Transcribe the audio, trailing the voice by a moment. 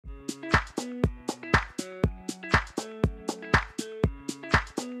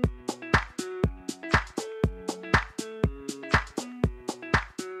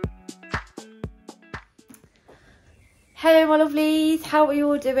lovelies, how are you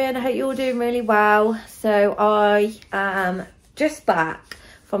all doing? I hope you're all doing really well. So I am just back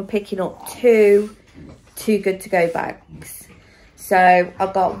from picking up two Too Good To Go bags. So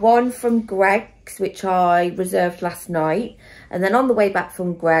I got one from Greggs, which I reserved last night, and then on the way back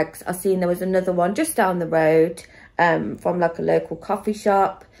from Greggs I seen there was another one just down the road from like a local coffee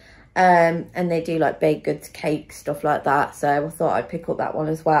shop, and they do like baked goods, cakes, stuff like that, so I thought I'd pick up that one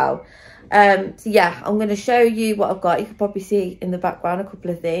as well. So yeah, I'm going to show you what I've got. You can probably see in the background a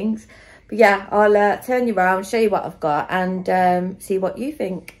couple of things. But yeah, I'll turn you around, show you what I've got, and see what you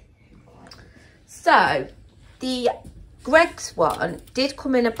think. So, the Greggs one did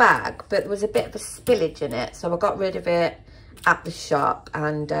come in a bag, but there was a bit of a spillage in it. So I got rid of it at the shop,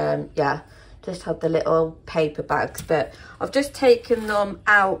 and yeah, just had the little paper bags. But I've just taken them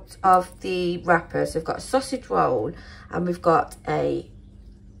out of the wrapper. So we've got a sausage roll, and we've got a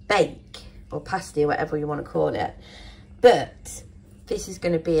bake or pasty or whatever you want to call it, but this is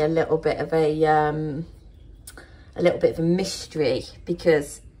going to be a little bit of a mystery,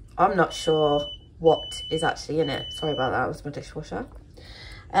 because I'm not sure what is actually in it. Sorry about that, it was my dishwasher.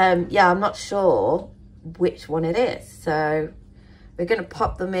 Yeah, I'm not sure which one it is, so we're going to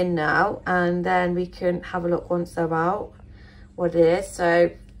pop them in now, and then we can have a look once they're out what it is.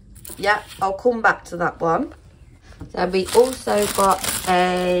 So yeah, I'll come back to that one. So we also got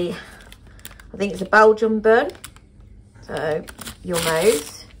I think it's a Belgian bun, so your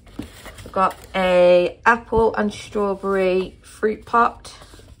nose. We've got a apple and strawberry fruit pot,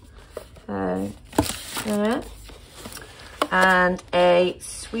 so yeah, and a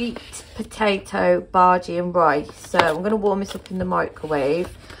sweet potato bhaji and rice. So I'm going to warm this up in the microwave.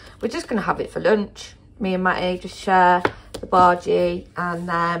 We're just going to have it for lunch. Me and Matty just share the bhaji and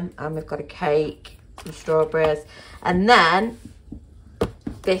them, and we've got a cake, some strawberries, and then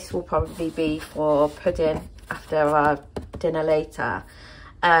this will probably be for pudding after our dinner later.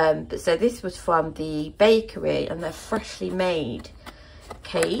 But so this was from the bakery, and they're freshly made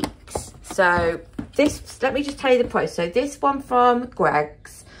cakes. So this, let me just tell you the price. So this one from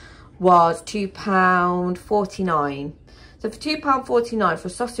Greggs was £2.49. So for £2.49 for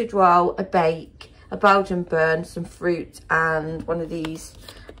a sausage roll, a bake, a Belgian bun, some fruit, and one of these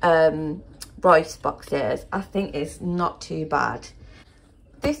rice boxes, I think it's not too bad.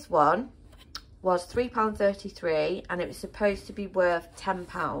 This one was £3.33, and it was supposed to be worth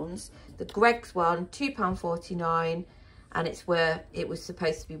 £10. The Greggs one, £2.49, and it was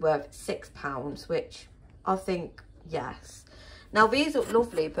supposed to be worth £6, which I think, yes. Now these look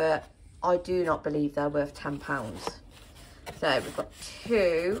lovely, but I do not believe they're worth £10. So we've got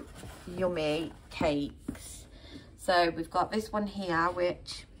two yummy cakes. So we've got this one here,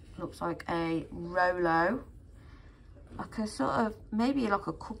 which looks like a Rolo, like a sort of, maybe like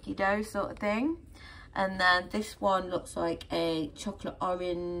a cookie dough sort of thing. And then this one looks like a chocolate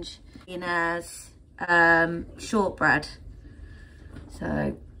orange Inez shortbread.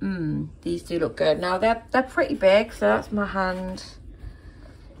 So these do look good. Now they're pretty big, so that's my hand.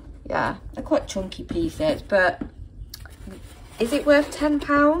 Yeah, they're quite chunky pieces, but is it worth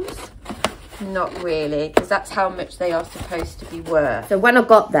 £10? Not really, because that's how much they are supposed to be worth. So when I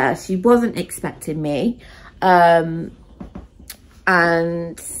got there, she wasn't expecting me,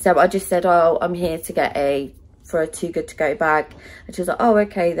 and so I just said, oh, I'm here to get for a Too Good To Go bag. And she was like, oh,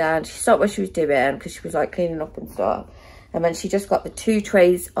 okay then. She stopped what she was doing, because she was like cleaning up and stuff, and then she just got the 2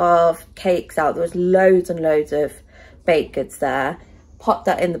 trays of cakes out. There was loads and loads of baked goods there. Popped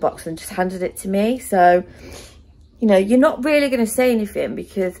that in the box and just handed it to me. So, you know, you're not really going to say anything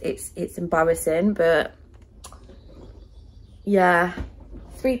because it's embarrassing, but yeah,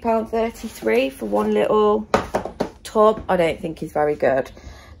 £3.33 for one little tub, I don't think is very good.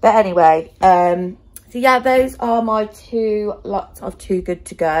 But anyway, so yeah, those are my 2 lots of Too Good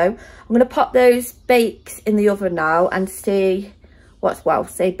To Go. I'm going to pop those bakes in the oven now and see what's, well,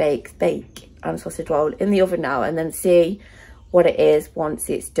 say bake and sausage roll in the oven now, and then see what it is once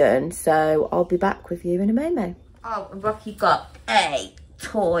it's done. So I'll be back with you in a moment. Oh, and Rocky got a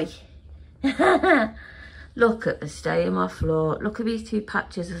toy. Look at the state of my floor. Look at these 2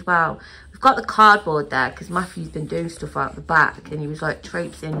 patches as well. We've got the cardboard there because Matthew's been doing stuff out the back, and he was like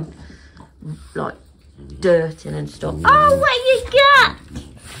traipsing like dirt in and stuff. Oh, what you got?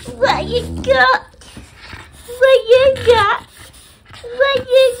 What you got? What you got? What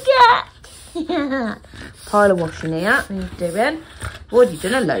you got? Pile of washing here. What are you doing? I've already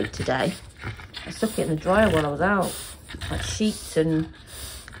done a load today. I stuck it in the dryer while I was out. Like sheets and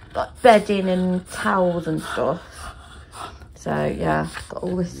like bedding and towels and stuff. So yeah, got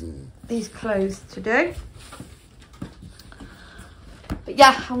all these clothes to do. But But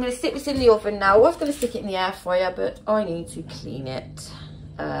yeah, I'm going to stick this in the oven now. I was going to stick it in the air fryer, but I need to clean it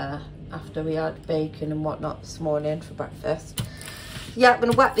after we had bacon and whatnot this morning for breakfast. Yeah, I'm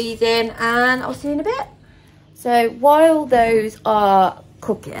going to whack these in and I'll see you in a bit. So while those are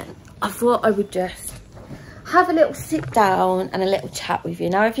cooking, I thought I would just have a little sit down and a little chat with you.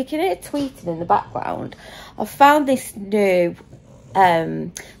 Now, if you can hear tweeting in the background, I found this new,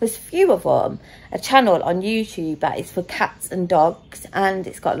 there's a few of them, a channel on YouTube that is for cats and dogs, and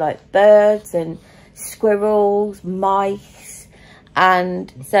it's got like birds and squirrels, mice,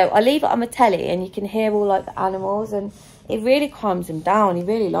 and so I leave it on my telly and you can hear all like the animals, and it really calms him down. He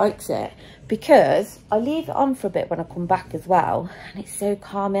really likes it because I leave it on for a bit when I come back as well, and it's so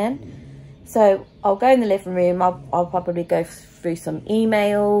calming. So I'll go in the living room, I'll probably go through some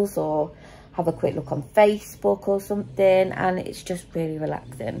emails or have a quick look on Facebook or something, and it's just really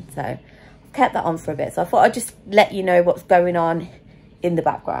relaxing. So I've kept that on for a bit. So I thought I'd just let you know what's going on in the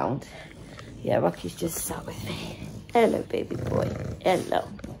background. Yeah, Rocky's just sat with me. Hello, baby boy. Hello.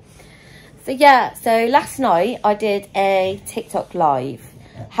 So yeah, so last night I did a TikTok live.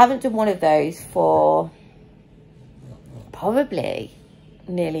 Haven't done one of those for probably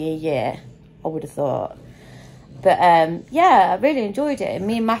nearly a year, I would have thought. But yeah, I really enjoyed it. And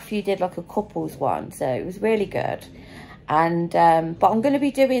me and Matthew did like a couples one, so it was really good. And but I'm going to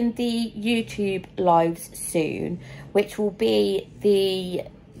be doing the YouTube lives soon, which will be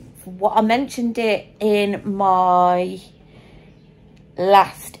what I mentioned it in my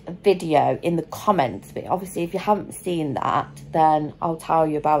last video in the comments, but obviously if you haven't seen that, then I'll tell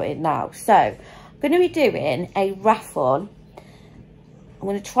you about it now. So I'm going to be doing a raffle. I'm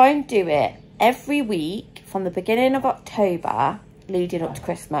going to try and do it every week from the beginning of October leading up to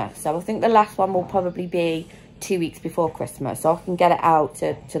Christmas. So I think the last one will probably be 2 weeks before Christmas, so I can get it out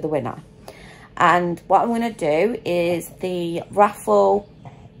to the winner. And what I'm going to do is the raffle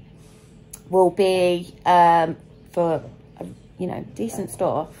will be for, you know, decent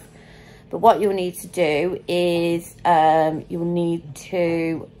stuff. But what you'll need to do is you'll need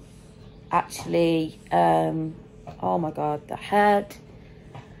to actually, oh my God, the head.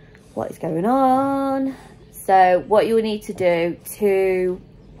 What is going on? So what you'll need to do to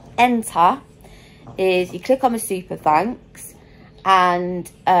enter is you click on the super thanks and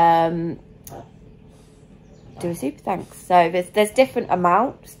do a super thanks. So there's different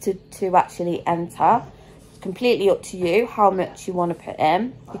amounts to actually enter. It's completely up to you how much you want to put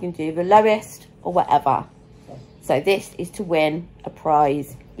in. You can do the lowest or whatever. So this is to win a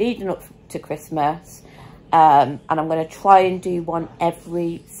prize leading up to Christmas. And I'm going to try and do one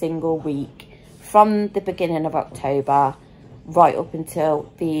every single week from the beginning of October right up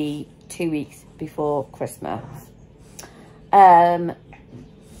until the 2 weeks before Christmas.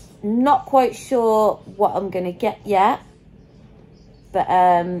 Not quite sure what I'm going to get yet, but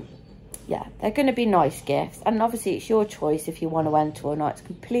yeah, they're going to be nice gifts, and obviously it's your choice if you want to enter or not. It's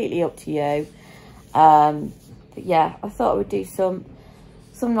completely up to you. But yeah, I thought I would do some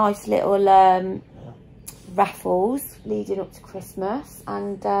nice little raffles leading up to Christmas,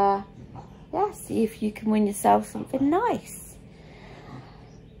 and yeah, see if you can win yourself something nice.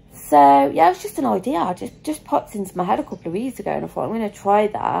 So yeah, it's just an idea. I just popped into my head a couple of weeks ago, and I thought I'm going to try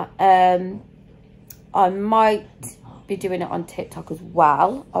that. I might be doing it on TikTok as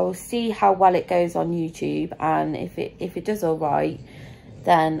well. I will see how well it goes on YouTube, and if it does all right,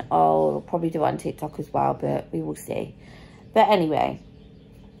 then I'll probably do it on TikTok as well, but we will see. But anyway,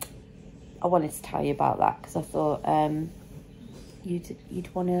 I wanted to tell you about that because I thought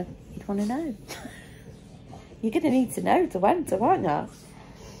you'd want to know. You're going to need to know to enter, aren't you?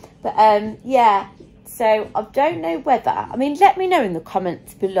 But yeah, so I don't know whether, I mean, let me know in the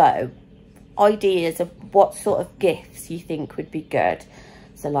comments below ideas of what sort of gifts you think would be good.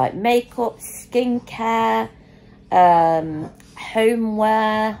 So like makeup, skincare,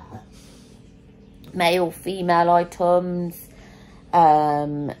 homeware, male, female items,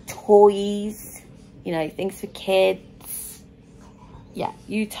 toys, you know, things for kids. Yeah,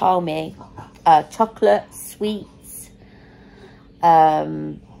 you tell me. Chocolate, sweets.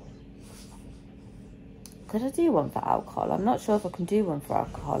 Could I do one for alcohol? I'm not sure if I can do one for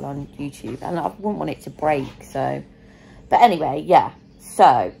alcohol on YouTube, and I wouldn't want it to break, so. But anyway, yeah.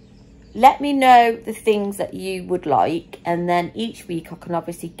 So let me know the things that you would like, and then each week I can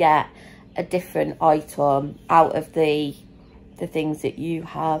obviously get a different item out of the things that you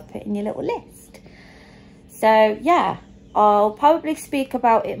have put in your little list. So yeah, I'll probably speak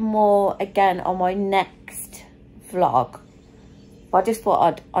about it more again on my next vlog. But I just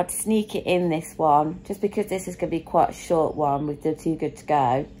thought I'd sneak it in this one, just because this is going to be quite a short one with the Too Good To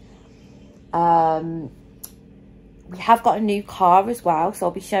Go. we have got a new car as well, so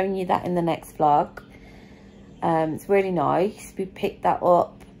I'll be showing you that in the next vlog. It's really nice. We picked that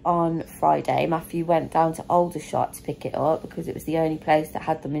up on Friday. Matthew went down to Aldershot to pick it up because it was the only place that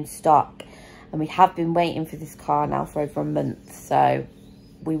had them in stock, and we have been waiting for this car now for over a month, so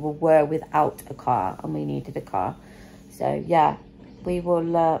we were without a car and we needed a car. So yeah, we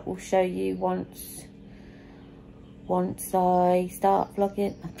will we'll show you once I start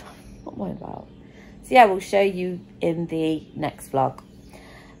vlogging. What am I about? So yeah, we'll show you in the next vlog.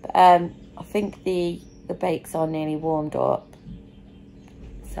 But I think the bakes are nearly warmed up,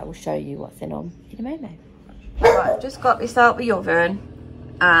 so we'll show you what's in them in a moment. Right, I've just got this out of the oven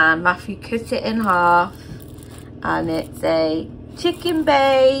and Matthew cut it in half, and it's a chicken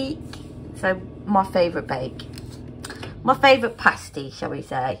bake. So my favourite bake, my favourite pasty, shall we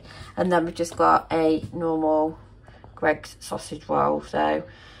say. And then we've just got a normal Greg's sausage roll. So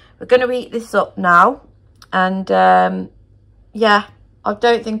we're going to eat this up now, and yeah, I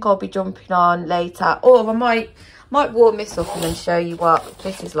don't think I'll be jumping on later, or I might warm this up and then show you what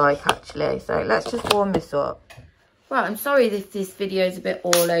this is like actually. So let's just warm this up. Right, I'm sorry if this video is a bit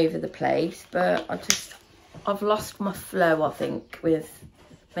all over the place, but I've lost my flow, I think, with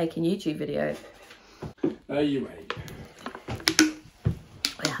making YouTube videos. There you wait.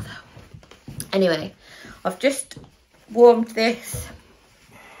 Yeah. Anyway, I've just warmed this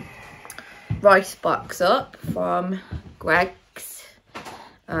rice box up from Greg's,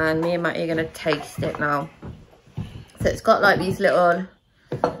 and me and Matty are going to taste it now. So it's got like these little,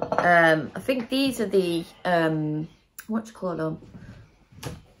 I think these are the, what do you call them?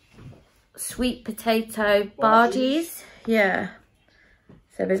 Sweet potato bargies. Yeah.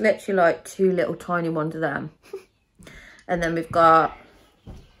 So there's literally like 2 little tiny ones of them. And then it's got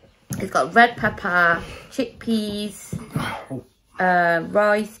red pepper, chickpeas,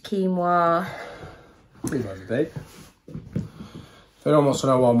 rice, quinoa. Please have a babe. If anyone wants to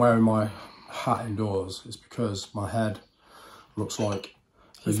know why I'm wearing my hat indoors, it's because my head looks like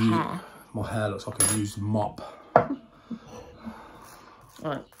my hair looks like a used mop.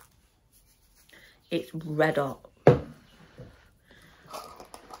 Right. It's red hot.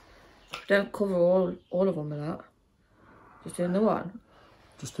 Don't cover all of them with that. Just doing the one.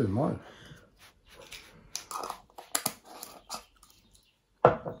 Just doing mine.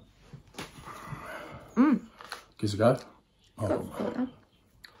 Gives a go. Oh.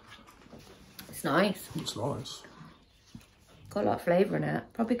 It's nice. It's nice. Got a lot of flavour in it.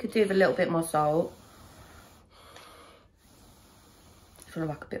 Probably could do with a little bit more salt. I feel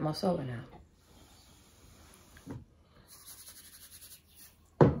like a bit more salt in it.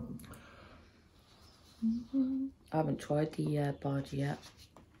 I haven't tried the bargee yet.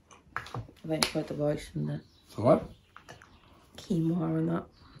 I haven't tried the rice and the What? quinoa and that.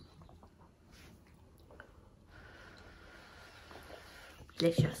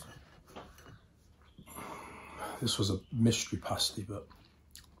 Delicious. This was a mystery pasty, but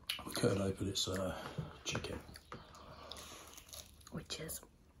we cut it open. It's chicken, which is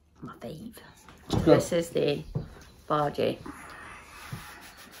my fave. This is the bargee.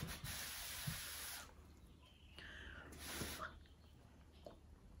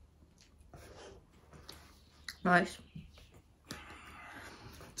 Nice.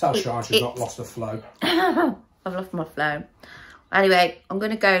 Tell Sean she's not lost her flow. I've lost my flow. Anyway, I'm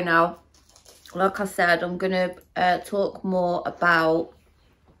going to go now. Like I said, I'm going to talk more about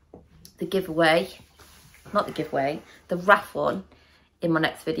the giveaway. Not the giveaway, the raffle in my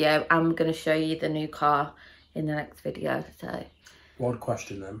next video. I'm going to show you the new car in the next video. So, one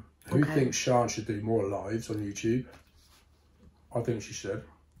question then. Who thinks Sean should do more lives on YouTube? I think she should.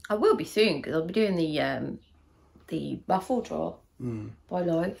 I will be soon, because I'll be doing the raffle draw by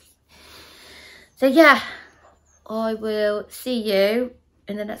live. So yeah, I will see you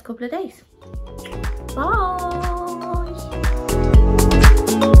in the next couple of days. Bye.